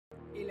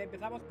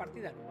empezamos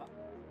partida nueva.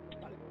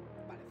 Vale,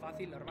 vale,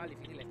 fácil, normal,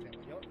 difícil,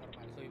 extremo. Yo,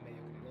 normal, soy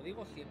mediocre. Lo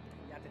digo siempre.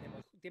 Ya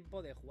tenemos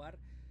tiempo de jugar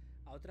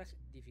a otras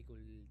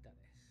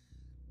dificultades.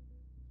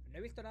 No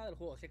he visto nada del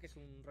juego. Sé que es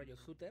un rollo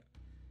shooter,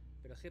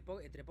 pero sé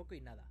entre poco y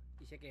nada.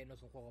 Y sé que no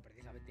es un juego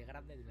precisamente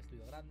grande, de un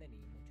estudio grande, ni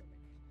mucho menos.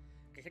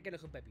 Que sé que no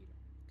es un pepino,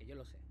 que yo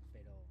lo sé,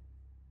 pero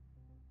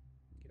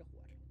quiero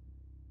jugarlo.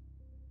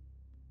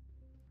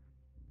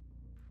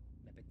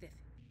 Me apetece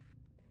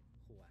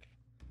jugarlo.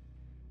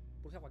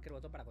 Pulsa cualquier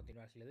botón para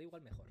continuar. Si le doy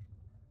igual, mejor.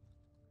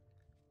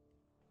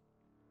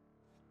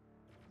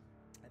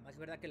 Además, es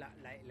verdad que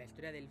la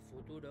historia del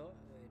futuro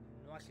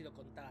no ha sido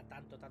contada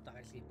tanto, a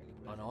ver si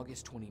películas. On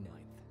August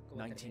 29th,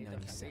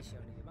 1997,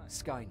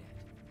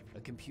 Skynet, a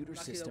computer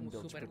system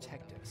built to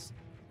protect us,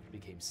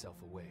 became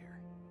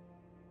self-aware.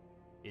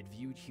 It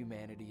viewed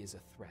humanity as a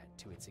threat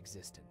to its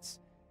existence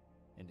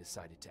and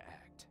decided to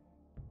act.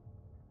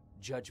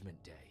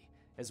 Judgment Day,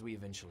 as we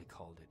eventually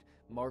called it,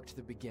 marked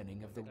the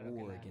beginning of the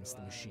war against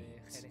the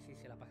machines.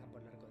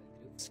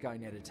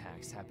 Skynet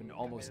attacks happened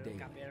almost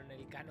daily.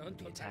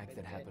 The attack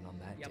that happened on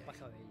that day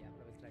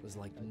was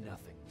like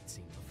nothing we'd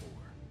seen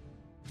before.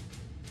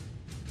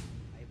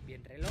 Hay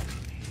bien reloj.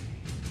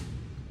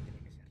 Como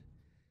tiene que ser.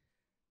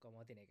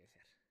 Como tiene que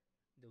ser.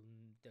 De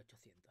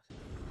 800.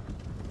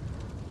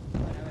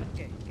 Bueno, a ver,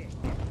 ¿qué?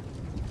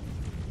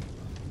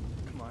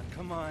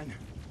 Come on.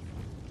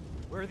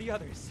 Where are the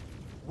others?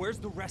 Where's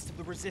the rest of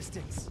the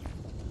resistance?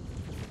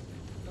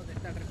 ¿Dónde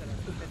está el resto de la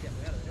resistencia?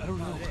 I don't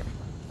know.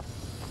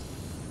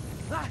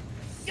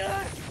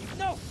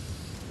 No!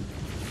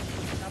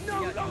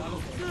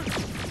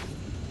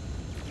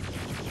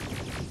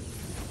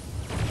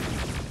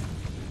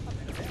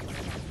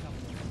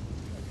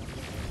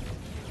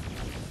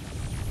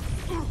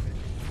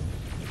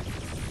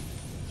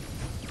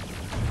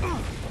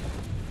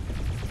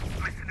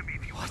 Listen to me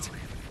if you want to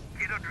live.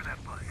 Get under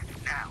that bus,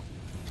 now.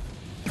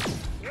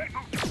 Keep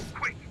moving,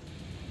 quick.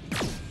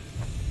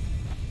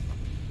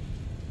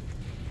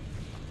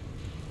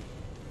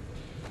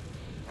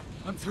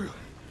 I'm through.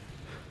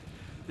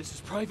 This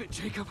is Private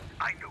Jacob.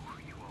 I know who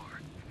you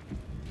are.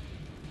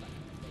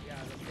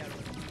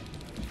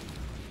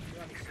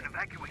 There's an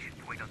evacuation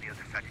point on the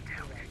other side of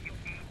town. You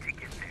need to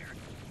get there.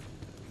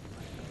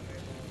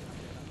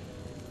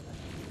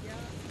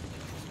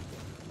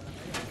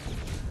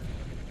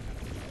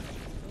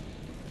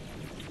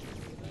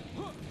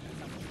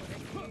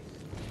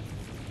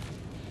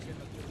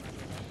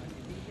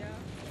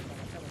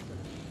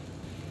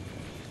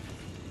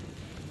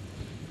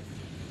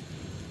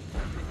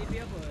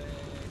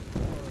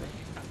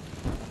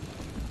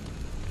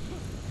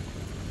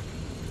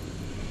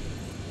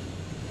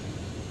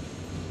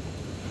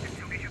 As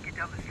soon as you get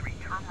down the street,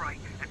 turn right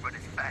and run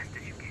as fast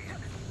as you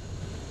can.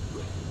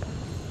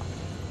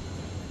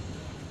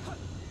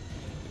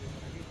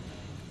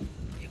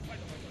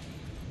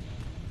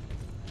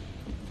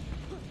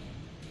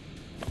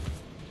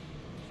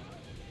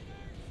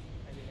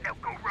 Now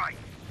go right.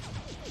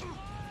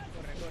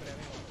 Corre,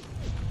 amigo.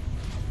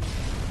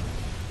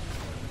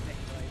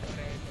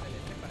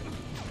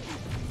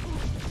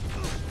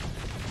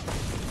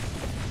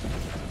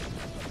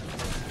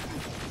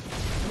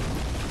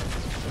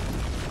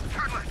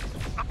 Turn left.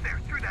 Up there,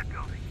 through that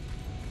building.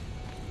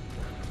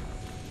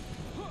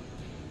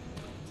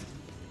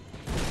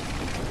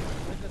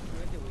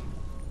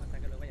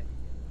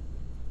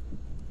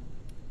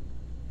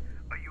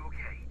 Are you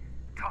okay?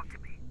 Talk to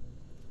me.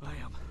 I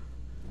am.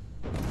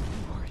 Who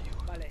are you?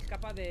 Vale,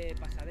 escapa de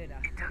pasadera.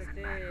 It doesn't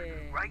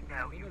matter. Right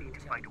now, you need to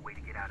find a way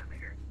to get out of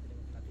there.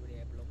 Tenemos una tubería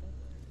de plomo,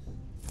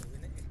 pues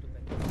viene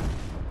estupendo.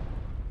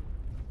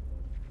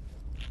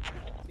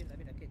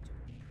 Mira qué he hecho.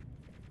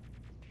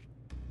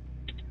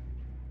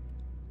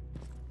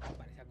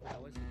 Vale, se ha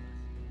curado el sin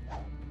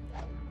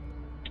más.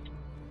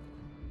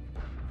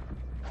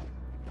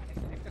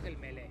 Esto es el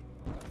melee.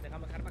 Cuando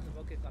tengamos armas,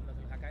 supongo que cuando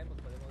se nos acaben,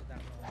 pues podemos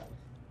darnos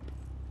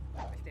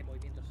este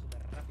movimiento súper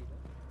rápido.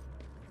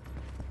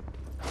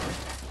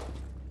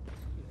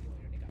 Lo digo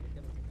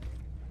irónicamente porque chicos,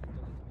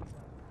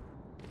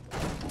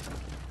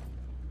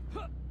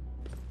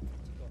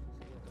 seguro que voy a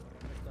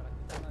romper todas las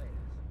putas maderas.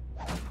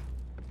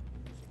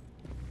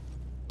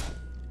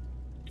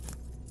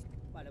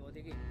 Vale,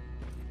 botiquín.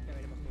 Ya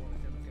veremos cómo nos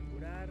tenemos que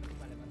curar.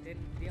 Vale, mantén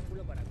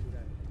triángulo para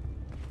curar.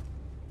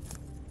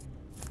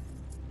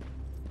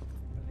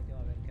 Parece que va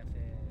a haber que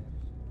hacer.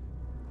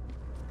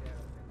 Crear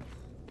objetos.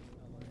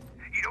 Algo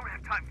de. You don't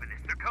have time for this.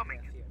 They're coming.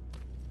 Creación.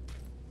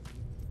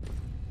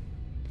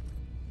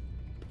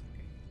 Ok.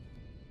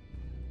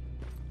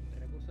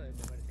 Recurso de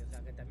comercio. O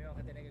sea que también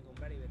vamos a tener que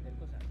comprar y vender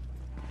cosas.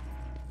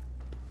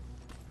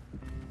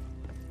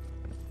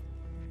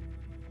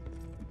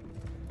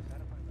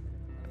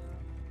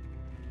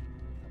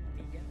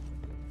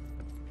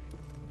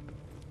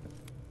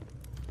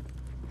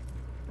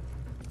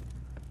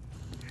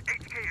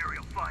 HK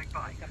aerial flying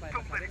by. Capa de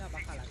Don't let it pasadena, see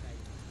baja a la you. calle.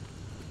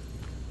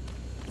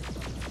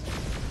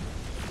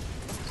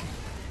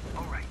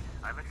 All right,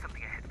 I left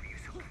something ahead for you,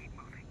 so keep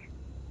moving.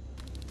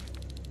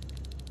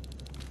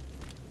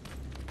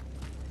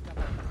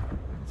 Capa de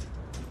pasadena.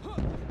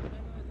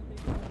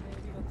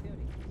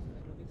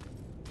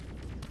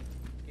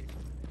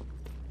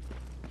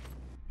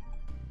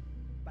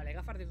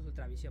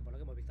 visión, por lo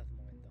que hemos visto hace un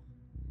momento.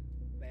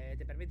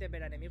 Te permite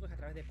ver a enemigos a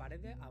través de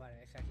paredes. Ah,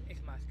 vale,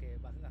 es más que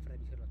gafas de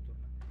visión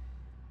nocturna.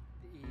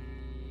 Y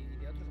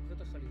de otros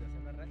objetos sólidos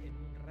en un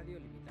radio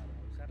limitado.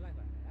 Usarlas,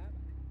 vale.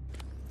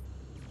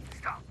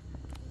 Stop.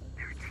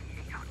 There's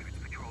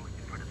T-800s patrolling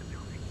in front of the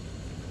building.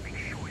 Make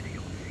sure they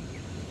don't see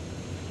you.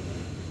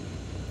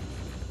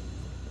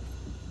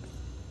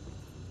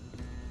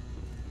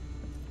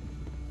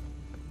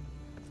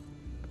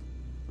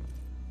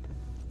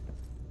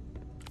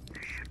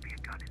 There should be a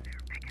gun in there.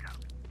 Pick it up.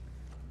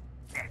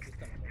 Next,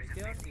 there's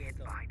a message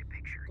behind a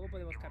picture. ¿Cómo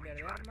podemos cambiar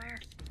de armas?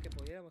 Si es que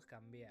pudiéramos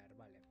cambiar,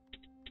 vale.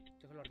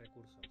 Estos son los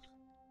recursos.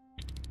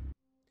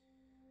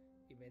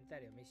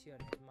 Inventario,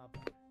 misiones, mapa.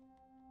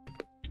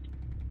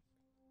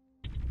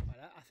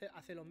 Ahora,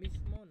 ¿hace lo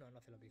mismo? No, no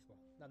hace lo mismo.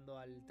 Dando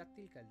al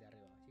táctil que al de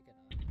arriba, así que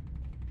nada.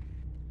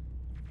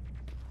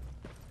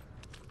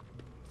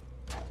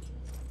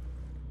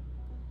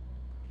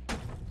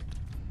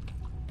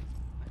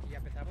 Aquí ya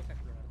empezamos a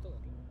explorar todo,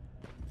 claro.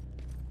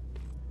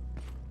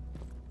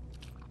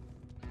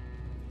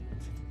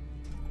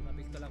 Una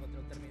pistola contra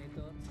un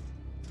Terminator,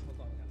 poco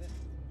vamos a hacer.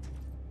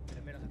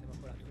 Pero menos hacemos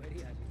con la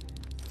tubería, así que...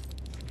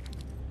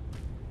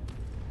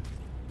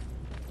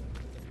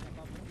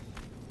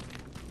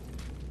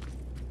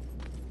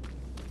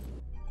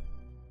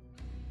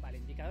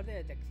 Indicador de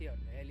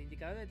detección. El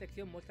indicador de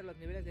detección muestra los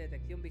niveles de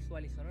detección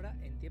visual y sonora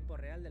en tiempo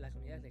real de las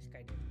unidades de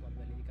Skynet.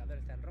 Cuando el indicador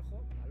está en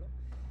rojo, malo,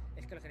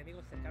 es que los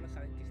enemigos cercanos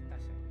saben que estás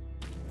ahí.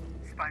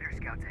 Spider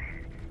scouts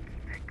ahead.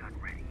 Keep that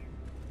gun ready.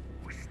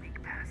 Or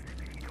sneak past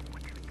them if you don't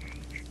want to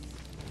engage.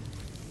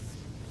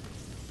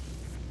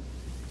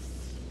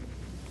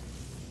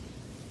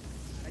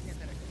 Arañas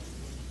de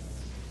reconocimiento.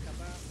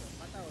 Escapa o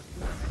mata o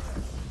escuda.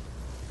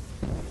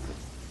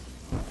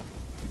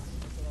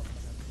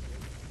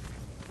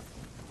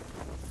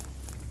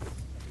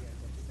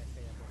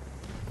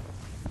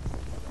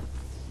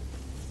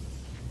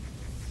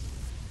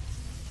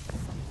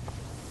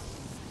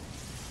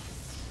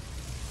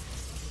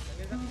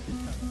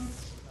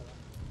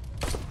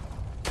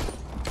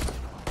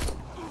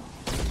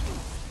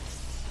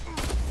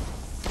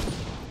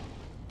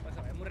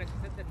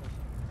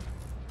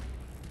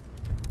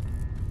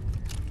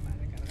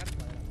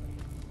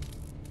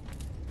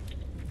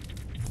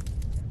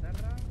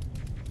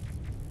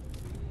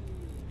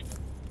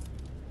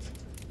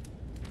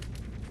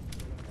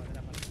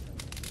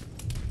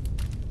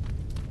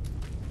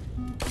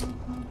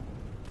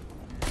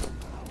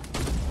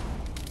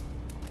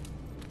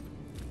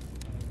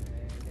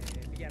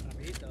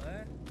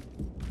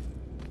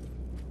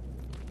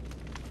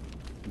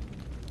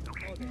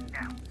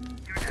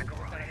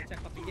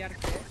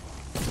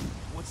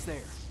 What's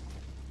there?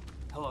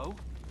 Hello?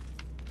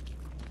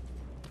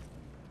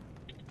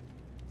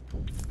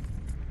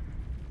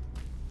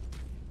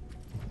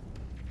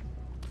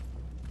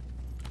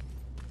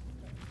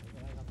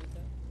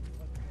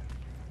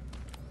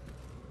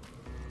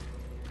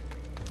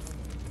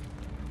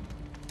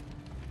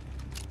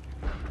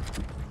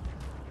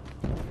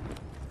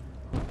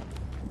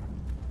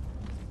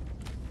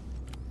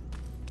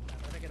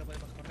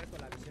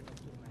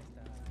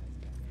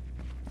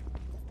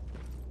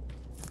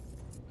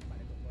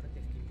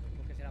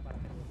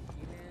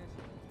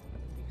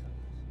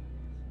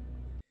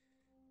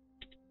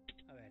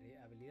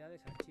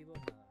 Archivos,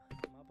 nada.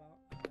 Mapa,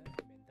 a ver,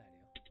 inventario.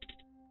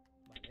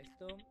 Vale,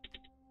 esto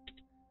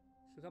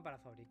se usa para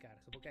fabricar.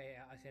 Supongo que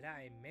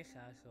será en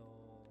mesas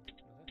o...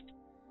 no sé.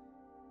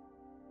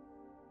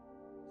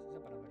 Se usa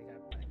para fabricar.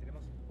 Vale,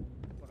 tenemos...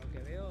 por lo que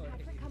veo, es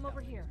el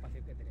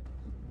espacio que tenemos.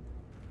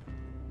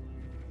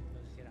 No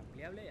sé si era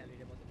ampliable, ya lo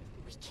iremos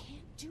investigando. We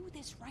can't do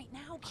this right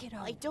now, kiddo.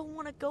 I don't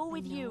want to go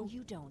with you. No,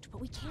 you don't,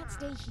 but we can't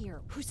stay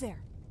here. Who's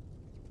there?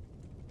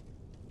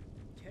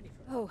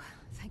 Jennifer. Oh,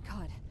 thank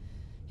God.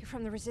 You're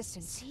from the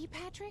Resistance. See,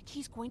 Patrick?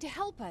 He's going to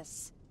help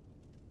us.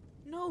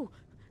 No,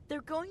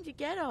 they're going to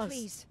get us.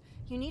 Please,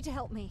 you need to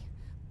help me.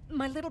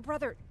 My little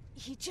brother,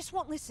 he just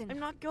won't listen. I'm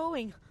not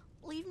going.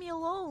 Leave me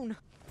alone.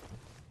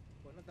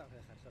 Pues no te vas a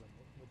dejar solo,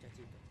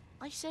 muchachito.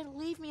 I said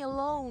leave me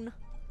alone.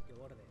 Qué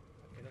borde,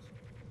 asqueroso.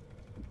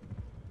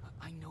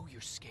 I know you're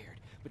scared,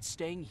 but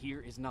staying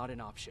here is not an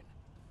option.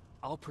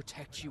 I'll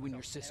protect you and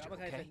your sister,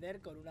 Vamos a okay?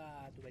 defender con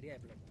una tubería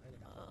de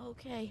plomo.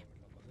 Okay.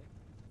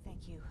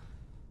 Thank you.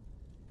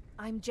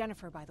 I'm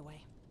Jennifer, by the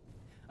way.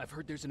 I've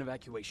heard there's an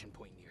evacuation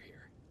point near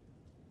here.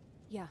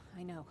 Yeah,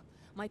 I know.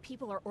 My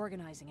people are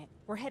organizing it.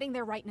 We're heading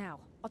there right now.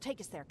 I'll take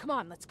us there. Come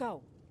on, let's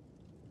go.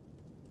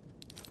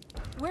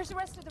 Where's the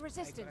rest of the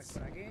Resistance?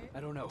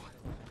 I don't know.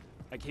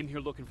 I came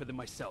here looking for them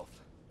myself.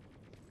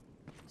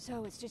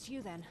 So it's just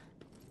you then?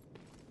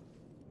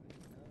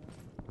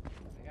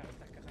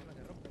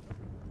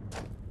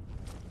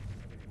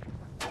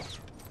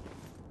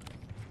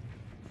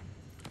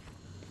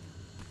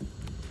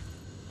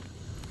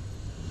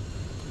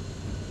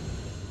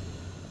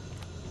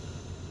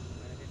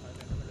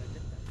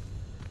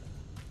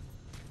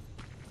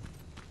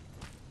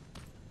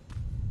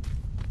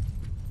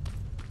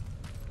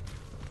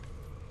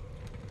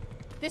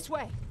 This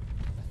way.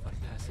 I thought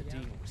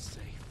Pasadena was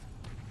safe.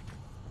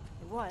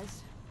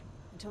 was.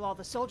 Until all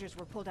the soldiers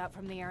were pulled out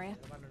from the area.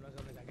 Hermano, no sé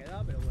dónde se ha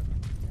quedado, pero bueno,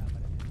 ya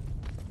aparece.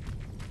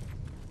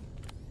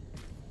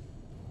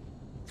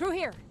 Through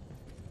here!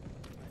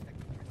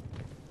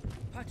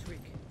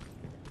 Patrick.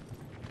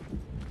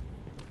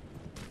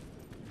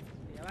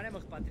 Le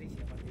llamaremos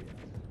Patricia a partir de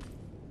ahora.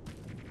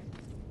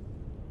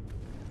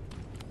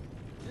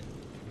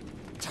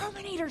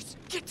 Terminators!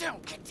 Get down!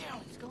 Get down!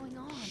 What's going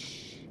on?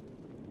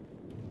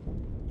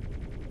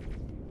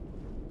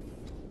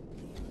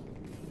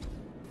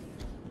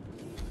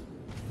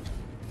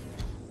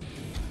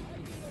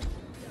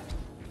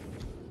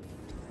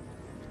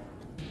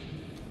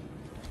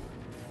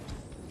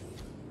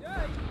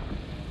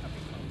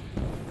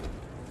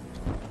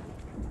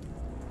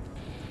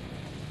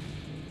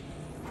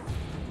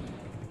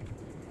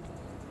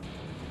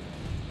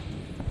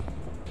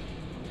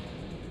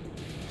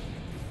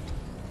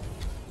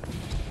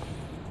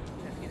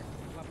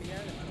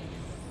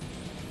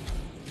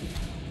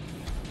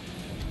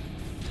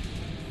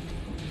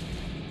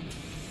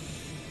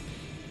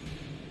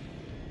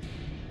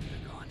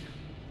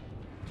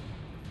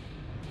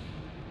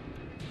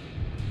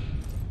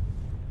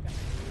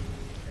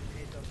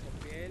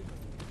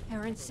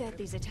 Aaron said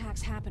these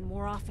attacks happen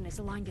more often as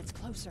the line gets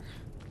closer.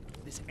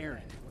 This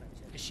Erin,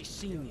 has she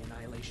seen the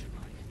annihilation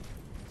line?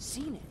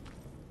 Seen it?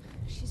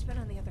 She's been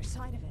on the other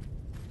side of it.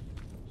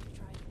 She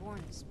tried to warn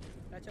us.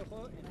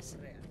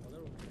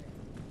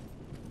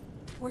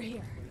 We're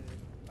here.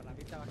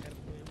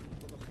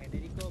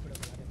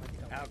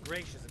 How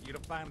gracious of you to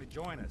finally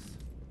join us.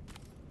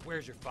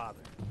 Where's your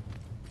father?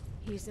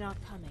 He's not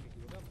coming.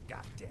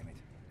 God damn it.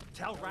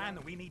 Tell Ryan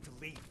that we need to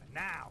leave,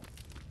 now!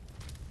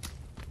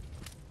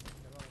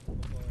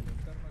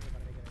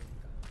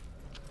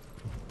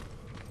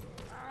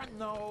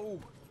 No.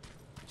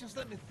 Just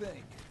let me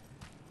think.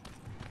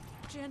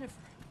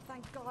 Jennifer,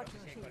 thank God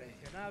you're here.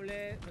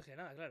 Coleccionable. No sé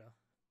nada, claro.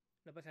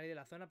 No puede salir de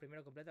la zona,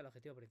 primero completa el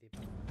objetivo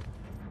principal.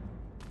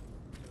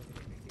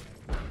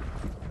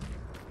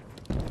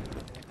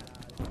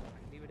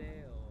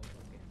 Libre o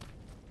por qué.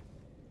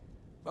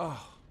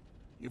 Oh,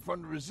 you're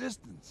from the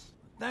Resistance.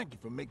 Thank you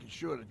for making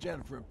sure that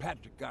Jennifer and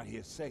Patrick got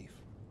here safe.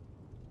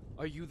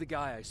 Are you the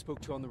guy I spoke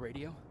to on the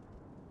radio?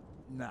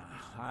 Nah,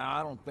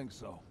 I don't think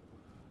so.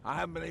 I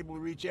haven't been able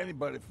to reach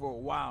anybody for a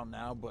while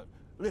now, but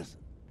listen,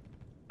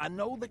 I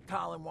know that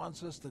Colin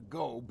wants us to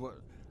go,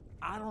 but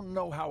I don't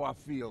know how I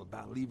feel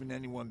about leaving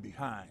anyone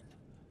behind.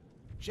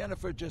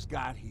 Jennifer just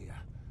got here,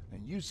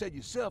 and you said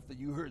yourself that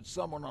you heard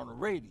someone on the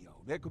radio.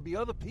 There could be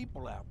other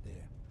people out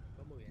there.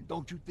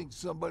 Don't you think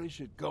somebody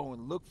should go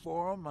and look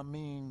for them? I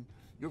mean,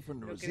 you're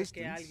from the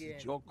Resistance,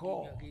 it's your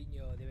call.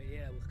 Guiño,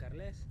 debería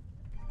buscarles.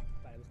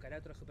 Vale, buscaré a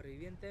otros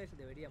supervivientes,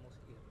 deberíamos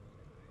ir.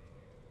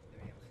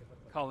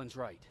 Colin's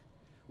right.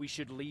 We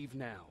should leave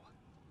now.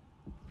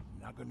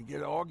 You're not gonna get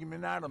an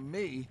argument out of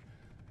me.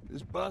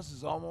 This bus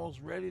is almost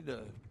ready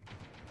to...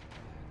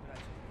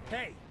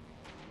 Hey!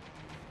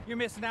 You're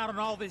missing out on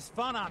all this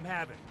fun I'm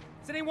having.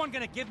 Is anyone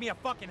gonna give me a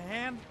fucking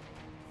hand?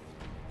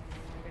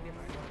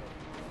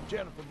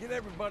 Jennifer, get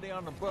everybody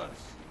on the bus.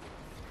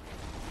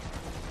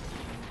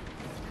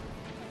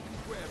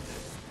 Grab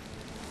this.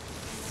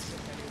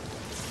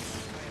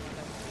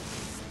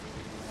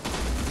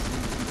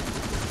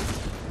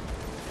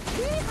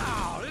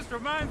 Wow, this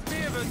reminds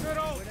me of a good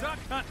old duck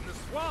hunt in the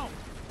swamp.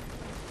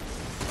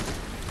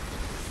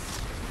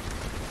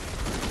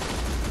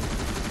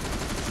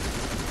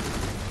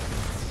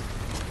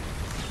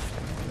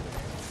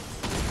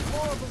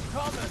 More of them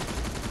coming.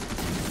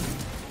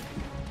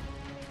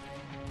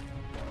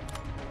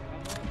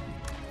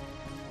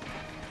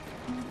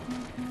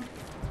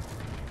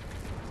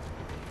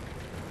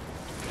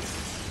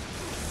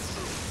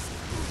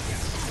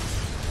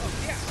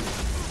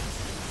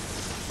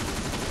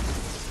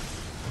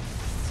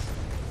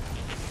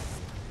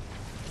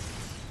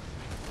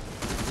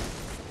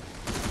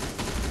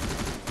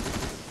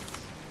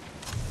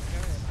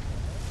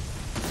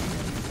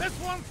 This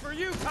one's for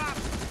you, cop!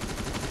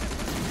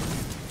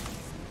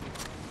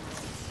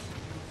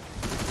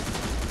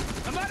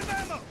 I'm out of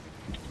ammo!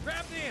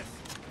 Grab this!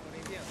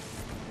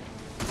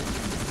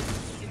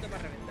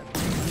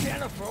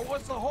 Jennifer,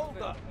 what's the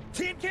holdup?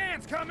 Tin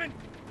cans coming!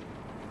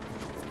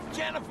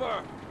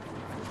 Jennifer!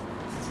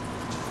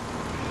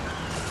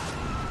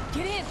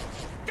 Get in!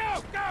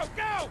 Go, go,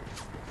 go!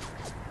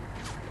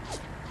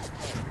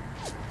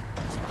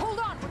 Hold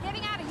on, we're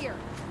getting out of here.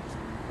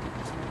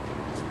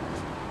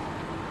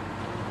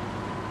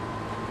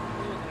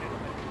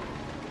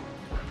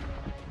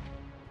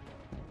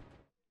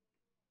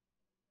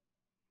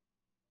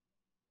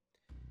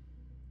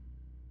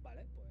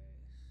 Vale, pues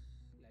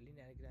la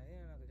línea de creación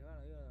en la que se van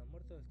a ayudar a los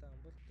muertos está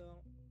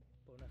compuesto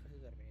por un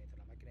ejército de Terminator,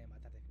 la máquina de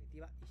matar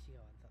definitiva, y sigue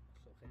avanzando.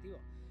 Su objetivo,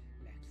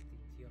 la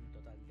extinción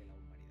total de la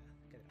humanidad.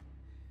 Qué drama.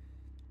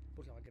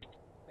 Pulsa cualquier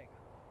botón. Venga.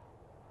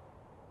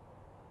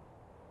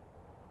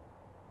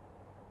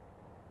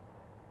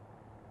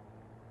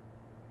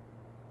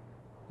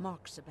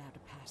 Mark's about to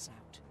pass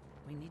out.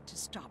 We need to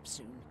stop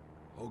soon.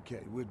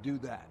 Okay, we'll do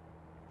that.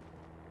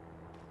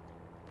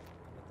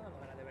 Me está dando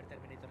ganas de ver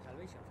Terminator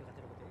Salvation,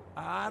 fíjate lo que te digo.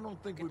 I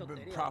don't think we've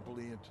been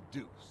properly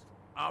introduced.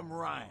 I'm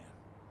Ryan.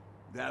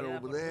 That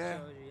over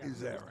there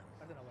is Erin.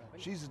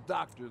 She's the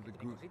doctor of the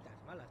group.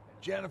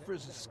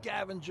 Jennifer's a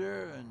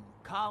scavenger, and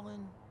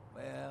Colin,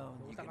 well,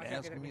 you can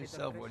ask him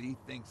yourself what he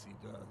thinks he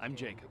does. I'm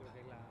Jacob.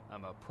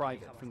 I'm a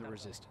private from the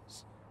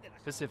Resistance.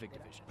 Pacific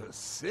Division.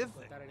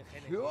 Pacific?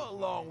 You're a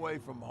long way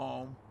from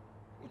home.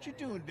 What you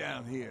doing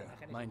down here?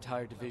 My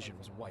entire division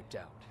was wiped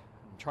out.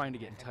 I'm trying to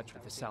get in touch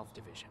with the South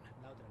Division.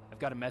 I've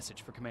got a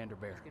message for Commander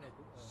Baron.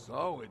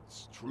 So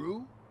it's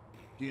true?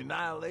 The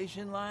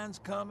Annihilation Line's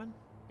coming?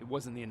 It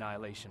wasn't the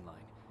Annihilation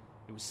Line.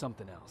 It was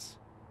something else.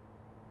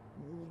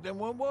 Then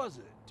what was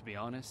it? To be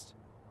honest,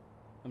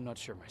 I'm not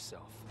sure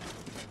myself.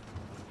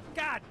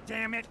 God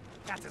damn it!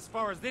 That's as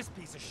far as this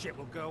piece of shit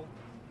will go.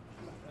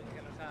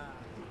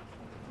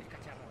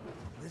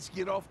 Let's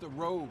get off the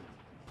road.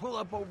 Pull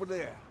up over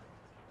there.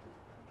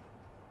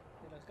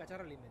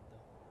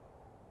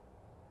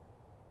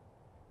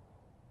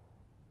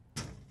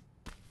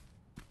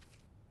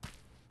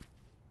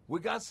 We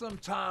got some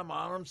time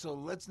on them, so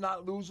let's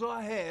not lose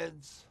our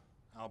heads.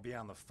 I'll be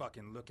on the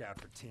fucking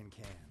lookout for tin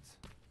cans.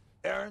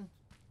 Erin,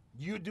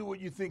 you do what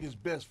you think is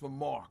best for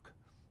Mark.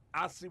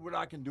 I'll see what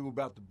I can do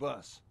about the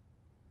bus.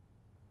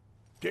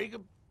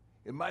 Jacob,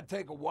 it might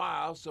take a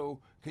while, so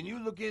can you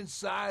look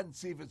inside and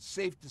see if it's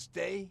safe to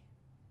stay?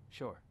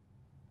 Sure.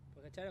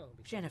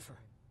 Jennifer,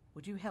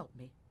 would you help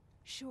me?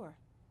 Sure.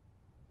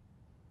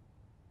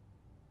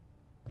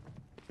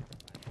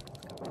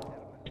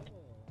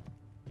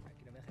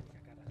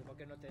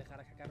 No te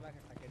dejará sacarlas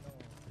hasta que no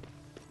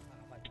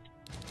haga falta.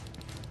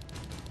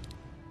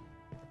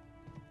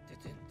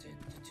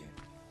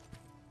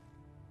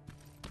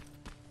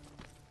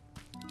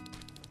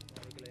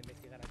 Creo que lo de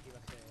investigar aquí va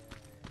a ser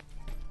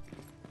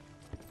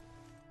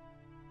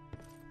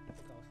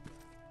poca hostia.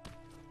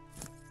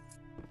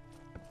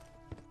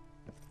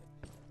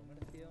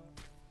 Comercio.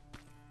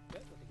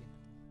 Botiquín.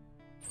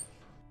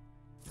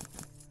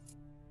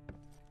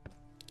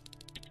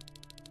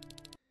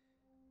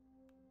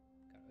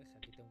 Claro, ves,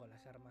 aquí tengo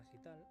las armas y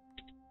tal.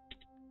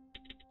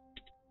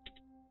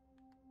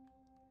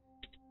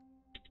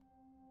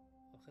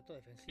 Objeto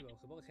defensivo,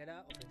 supongo que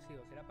será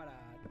ofensivo, será para,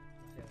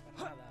 no sé,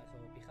 granadas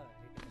o pijadas,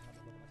 así que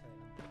pensamos un poco más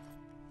adelante.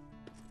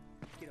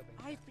 Quiero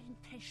pensar. I've been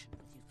patient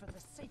with you for the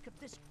sake of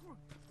this group,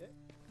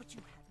 but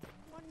you had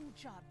one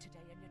job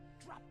today and you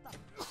dropped the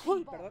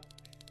Uy, ball. perdón.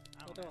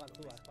 No tengo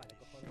ganzúas, vale,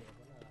 cojones,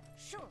 pues nada.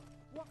 Sure,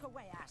 walk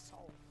away,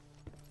 asshole.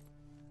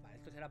 Vale,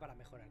 esto será para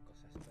mejorar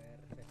cosas,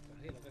 perfecto.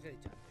 Sí, lo que os he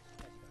dicho antes,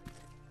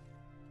 básicamente.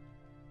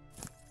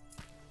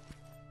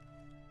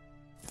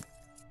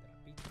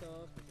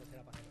 Trapitos, esto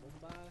será para hacer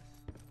bombas.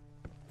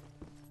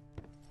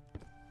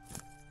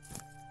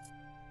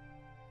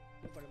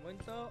 Yo por el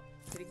momento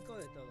trinco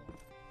de todo.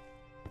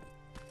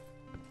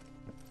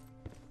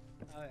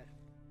 A ver.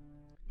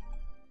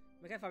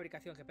 Mesa de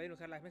fabricación. Se pueden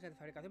usar las mesas de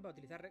fabricación para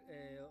utilizar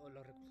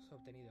los recursos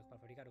obtenidos para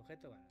fabricar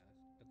objetos.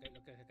 Bueno,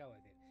 lo que os acabo de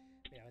decir.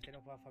 Mira, a ver,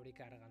 tenemos para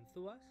fabricar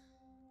ganzúas.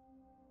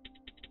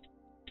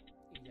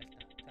 Y ya está.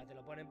 O sea, te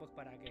lo ponen pues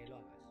para que lo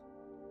hagas.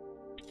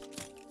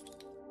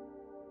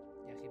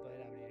 Y así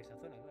poder abrir esa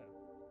zona, claro.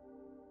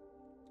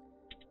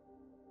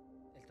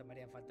 Esto me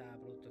harían falta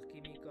productos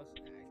químicos.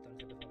 Esto no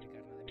se puede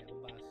fabricar nada. Mira,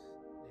 bombas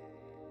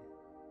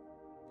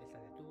de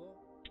estas de tubo.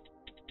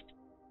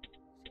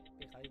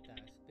 Sí,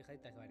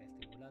 pijaditas varias.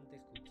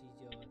 Estimulantes,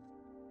 cuchillos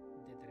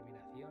de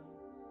terminación.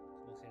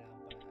 Supongo que serán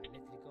para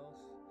eléctricos.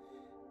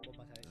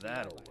 Bombas adhesivas.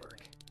 That'll Vale,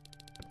 work.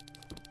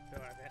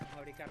 Pero bueno, te deja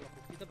fabricarlo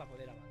justito para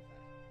poder avanzar.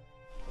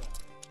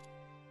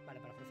 Vale,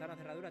 para forzar la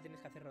cerradura tienes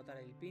que hacer rotar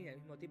el pin y al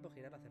mismo tiempo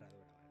girar la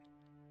cerradura.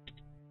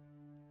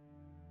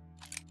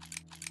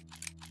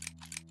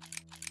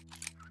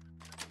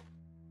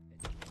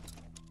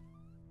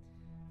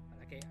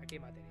 Vale. Aquí hay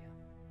materia.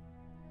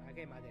 Aquí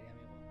hay materia,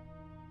 amigo.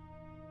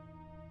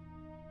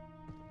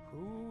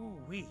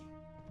 Ooh-wee.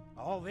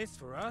 All this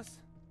for us?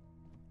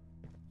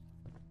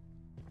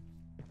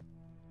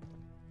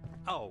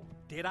 Oh,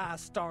 did I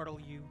startle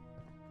you?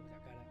 Con esa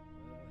cara.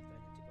 Extraño, chico.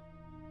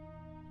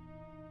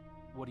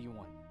 What do you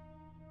want?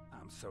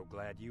 I'm so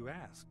glad you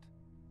asked.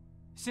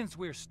 Since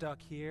we're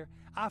stuck here,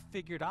 I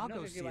figured I'll No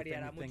go sé si see if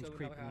variará anything's mucho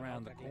de una creeping cosa a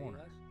around the otra que corner.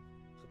 digas.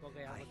 Supongo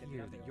que I algo hear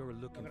tendrá, that pero you're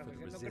looking no for creo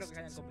the que se hayan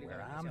Resistance, and complicado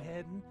where I'm demasiado.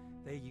 heading,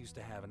 they used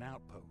to have an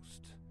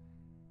outpost.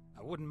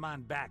 I wouldn't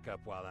mind backup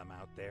while I'm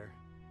out there.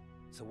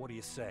 So what do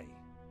you say?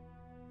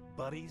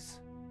 Buddies?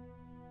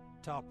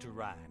 Talk to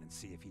Ryan and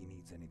see if he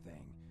needs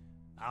anything.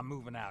 I'm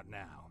moving out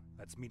now.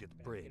 Let's meet at the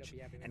Pero quiero bridge.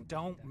 pillar primero And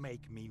don't cositas.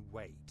 make me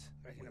wait.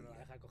 A ver si no me va a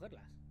dejar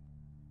cogerlas.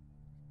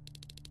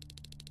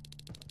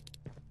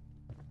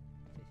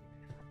 Sí, me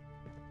deja.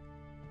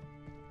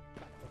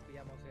 Vale, pues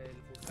pillamos el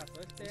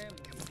fuscazo este,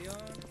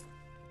 munición.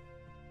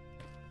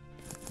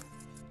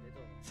 De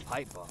todo,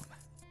 Pipe bomb.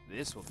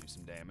 This will do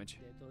some damage.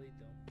 de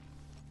todito.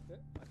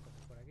 Más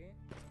cosas por aquí. Y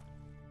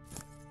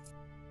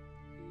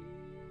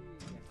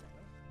ya está,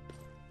 ¿no?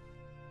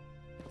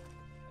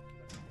 Aquí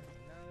parece que no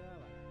hay nada,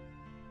 vale.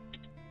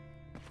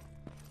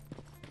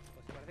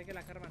 Pues parece que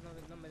las armas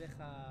no me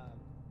deja...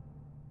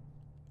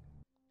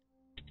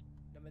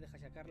 No me deja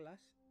sacarlas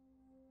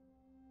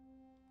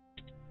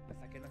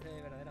hasta que no hace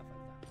de verdadera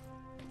falta.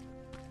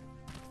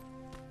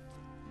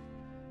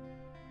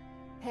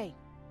 Hey,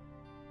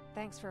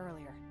 thanks for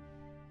earlier.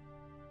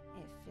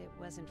 If it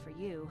wasn't for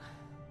you,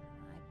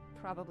 I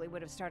probably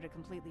would have started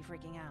completely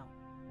freaking out.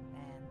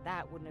 And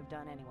that wouldn't have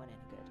done anyone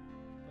any good.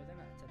 Pues de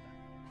nada, chata.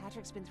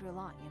 Patrick's been through a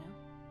lot, you know?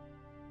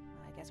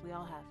 I guess we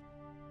all have.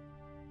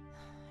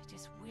 I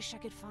just wish I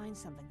could find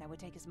something that would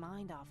take his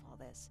mind off all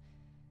this.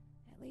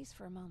 At least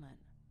for a moment.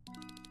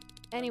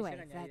 Anyway,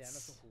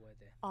 that's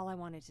all I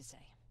wanted to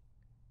say.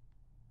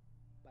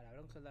 Vale,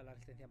 habrá un soldado de la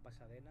resistencia en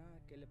Pasadena.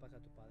 ¿Qué le pasa a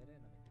tu padre?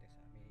 No me interesa.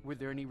 A mí... Were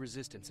there any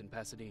resistance in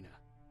Pasadena?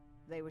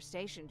 They were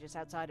stationed just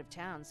outside of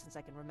town since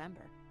I can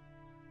remember.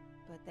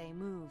 But they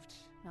moved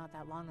not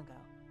that long ago.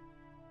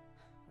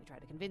 We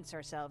tried to convince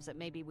ourselves that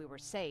maybe we were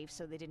safe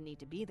so they didn't need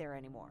to be there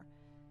anymore.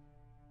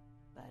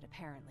 But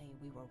apparently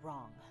we were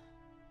wrong.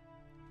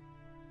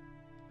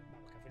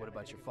 What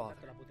about your father?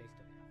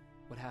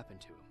 What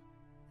happened to him?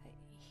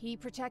 He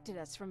protected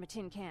us from a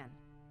tin can.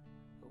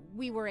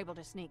 We were able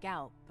to sneak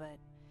out, but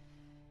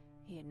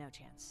he had no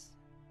chance.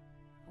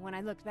 When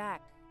I looked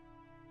back,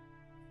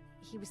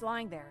 he was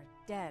lying there,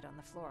 dead on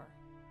the floor.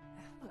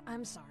 Look,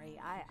 I'm sorry.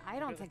 I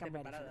don't think I'm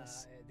ready for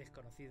this.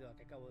 Desconocido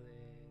que acabo de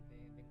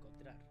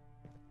encontrar.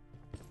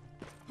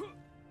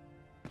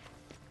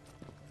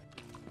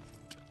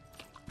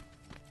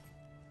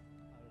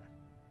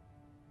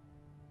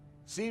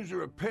 Seems a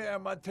repair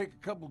might take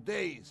a couple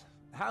days.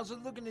 How's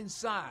it looking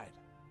inside?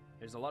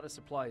 There's a lot of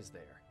supplies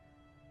there.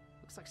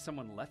 Looks like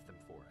someone left them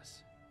for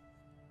us.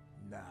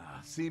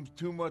 Nah, seems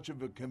too much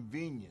of a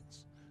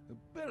convenience.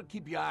 Better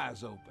keep your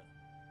eyes open.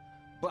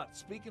 But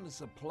speaking of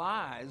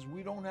supplies,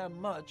 we don't have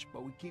much,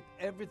 but we keep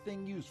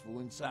everything useful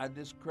inside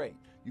this crate.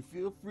 You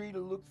feel free to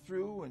look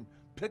through and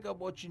pick up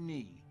what you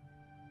need.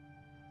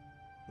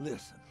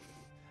 Listen,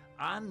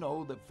 I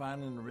know that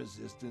finding the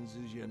resistance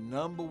is your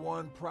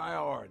 #1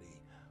 priority.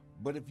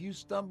 But if you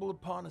stumble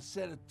upon a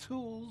set of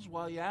tools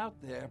while you're out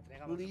there,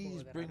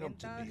 please bring them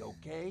to me,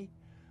 okay?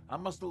 I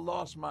must have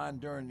lost mine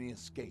during the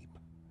escape.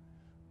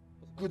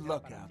 Good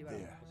luck out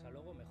there.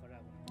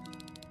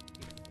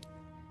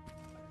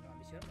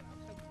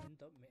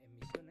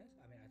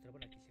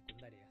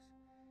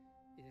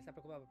 Y si está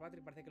preocupado por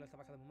Patrick, parece que lo está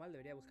pasando muy mal,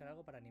 debería buscar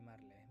algo para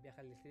animarle.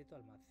 Viaja al distrito,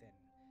 almacén.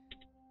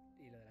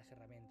 Y lo de las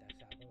herramientas, o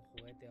sea, algún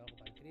juguete o algo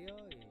para el crío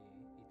y tal.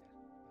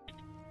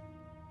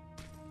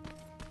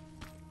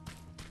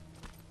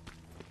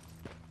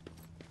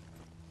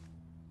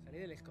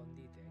 Salir del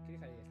escondite.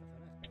 ¿Quieres salir de esta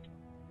zona?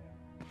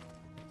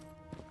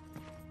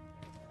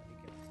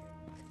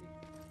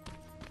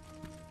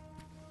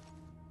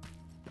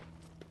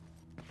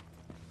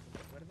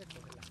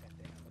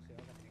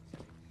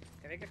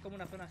 Se ve que es como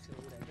una zona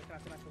segura. Entonces en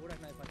las zonas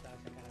seguras no hace falta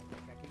sacar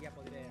antes, que aquí ya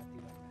podré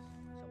activar.